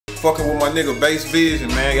fucking with my nigga Bass Vision,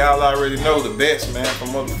 man. Y'all already know the best, man. From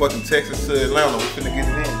motherfucking Texas to Atlanta. We finna get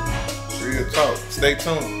it in. Real talk. Stay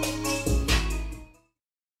tuned.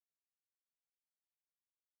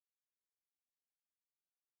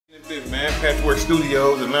 Man, Patchwork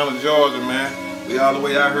Studios, Atlanta, Georgia, man. We all the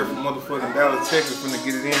way out here from motherfucking Dallas, Texas. Finna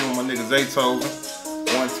get it in with my nigga ZAYTOVEN.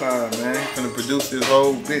 One time, man. Finna produce this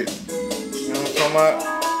whole bit. You know what I'm talking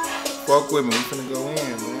about? Fuck with me. We finna go in,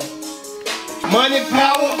 man. Money,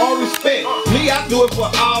 power, or respect. Me, I do it for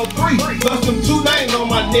all three. Plus them 2 names on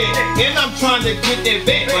my neck. And I'm trying to get that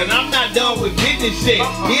back, but I'm not done with business shit.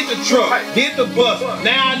 Hit the truck, hit the bus.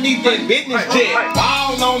 Now I need that business jet.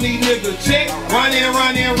 All on these niggas check. Running.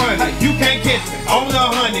 You can't catch me on the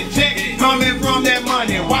 100 check. Coming from that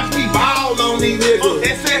money. Watch me ball on these niggas.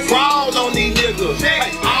 SS ball on these niggas. Check.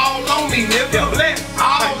 All on me, nigga.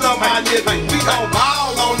 All of my niggas. We gon'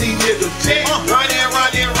 ball on these niggas. Check. Running.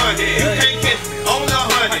 You can't catch me on the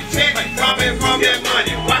 100 check. Coming from that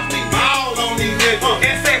money. Watch me ball on these niggas.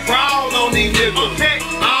 SS ball on these niggas. Check.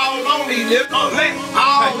 All on these niggas.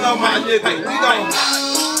 All of my niggas. We gon'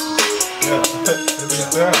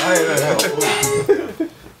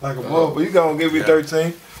 like a boy, but you gonna give me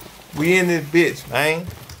 13. We in this bitch, man.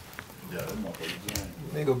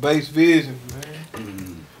 Nigga Bass Vision,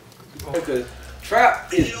 man. Because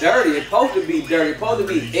trap is dirty. It's supposed to be dirty. It's supposed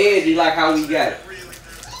to be edgy like how we got it.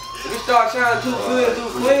 If you start sounding too good and too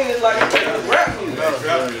clean, it's like it's rap music.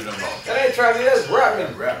 That ain't trap music, that's rap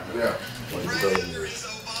music. Yeah.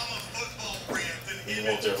 You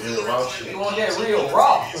want that real raw shit? You want that real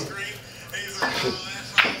raw.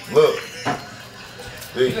 Look.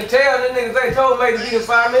 You can tell that niggas they told made the beat in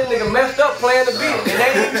 5 minutes, nigga messed up playing the beat and they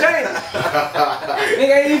ain't even changed it.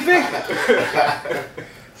 Nigga ain't even fixed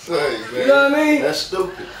it. You know what I mean? That's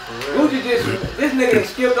stupid. Gucci just, this nigga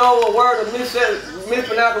skipped over a word or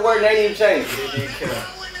mispronounced the word and they ain't even changed it.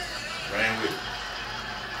 Ran with it.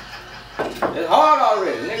 It's hard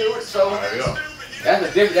already, nigga. So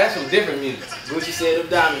that's some different music. Gucci said them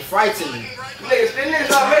diamonds frighten me. Niggas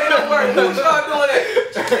start making up words. Gucci start doing that.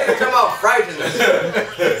 Niggas talking about frightening.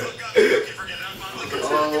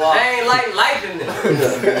 I ain't like lightening.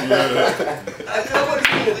 I said, what are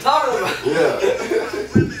you even talking about? Yeah.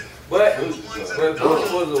 But Gucci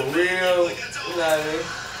was a real, you know what I mean?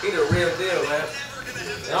 He's a real deal, man.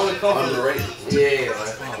 It only comes from the race. Yeah,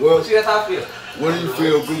 man. Well, see, that's how I feel. What do you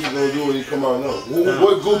feel Gucci gonna do when he come out now?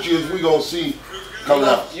 What Gucci is we gonna see coming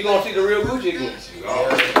out? You gonna see the real Gucci again.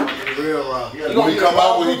 Real raw. When he come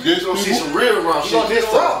out, when he diss people, see some real raw shit this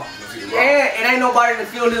time. And it ain't nobody to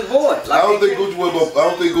feel his voice. Like I don't think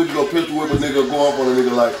Gucci gonna pistol whip a nigga, go up on a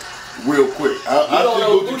nigga like real quick. I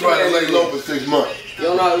think Gucci trying to lay low for 6 months. You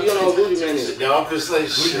don't know what Gucci man is. Now I'm just saying,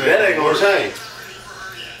 that ain't gonna change.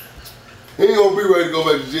 He ain't gonna be ready to go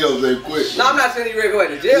back to jail that quick. No, I'm not saying he ready to go back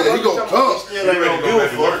to jail. Yeah, he gonna come. Still ain't gonna give a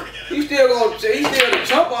fuck. He's still the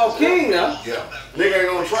chump off king now. Yeah. Nigga ain't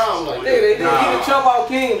gonna try him like that. Nigga, he the chump off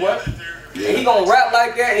king, boy. Yeah. And he gonna rap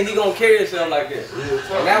like that and he gonna carry himself like that.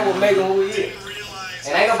 And that will make him who he is.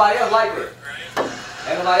 And ain't nobody else like that.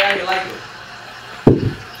 Ain't nobody out here like that.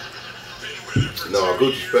 No,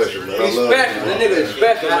 Gucci special, man. He's special. That nigga is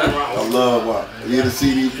special, man. I love watching. He had a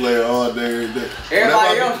CD player all day, every day.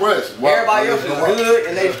 Everybody else is good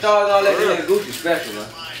and they started all that. Nigga Gucci special, man.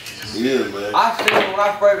 He is, man. I seen him when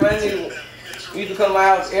I first met him. He used to come to my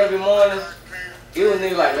house every morning. It was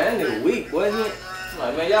nigga like, man, that nigga weak, boy. I'm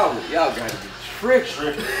like, man, y'all gotta be tricky.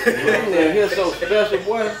 That nigga here so special,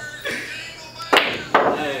 boy.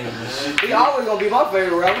 He always gonna be my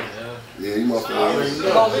favorite rapper. Yeah, he my favorite. He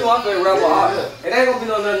gonna be my favorite rapper. It ain't gonna be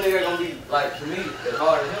no other nigga gonna be like to me as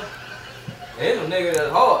hard as him. And there's some niggas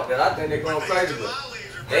that's hard that I think they're going crazy, but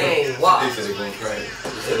they ain't wild. They said they going crazy.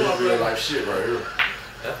 This is real life shit right here.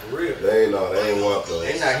 That's for real. They ain't wild though.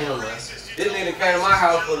 They not him, man. This nigga came to my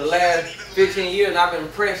house for the last 15 years and I've been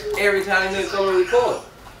impressed every time this nigga come to record.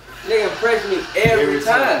 Nigga impressed me every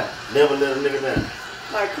time. Never let a nigga down.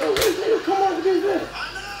 Like, oh, this nigga come on with this man.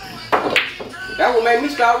 That what made me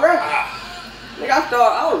start rapping. Nigga,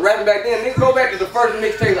 I was rapping back then. Nigga, go back to the first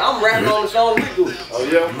mixtape. I'm rapping on the song we do. Oh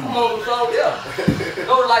yeah? I'm on the song, yeah.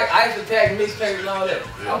 Go to like Ice Attack mixtapes and all that.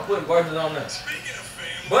 I'm putting verses on that.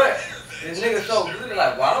 But this nigga so good,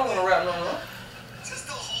 like, well, I don't want to rap no more.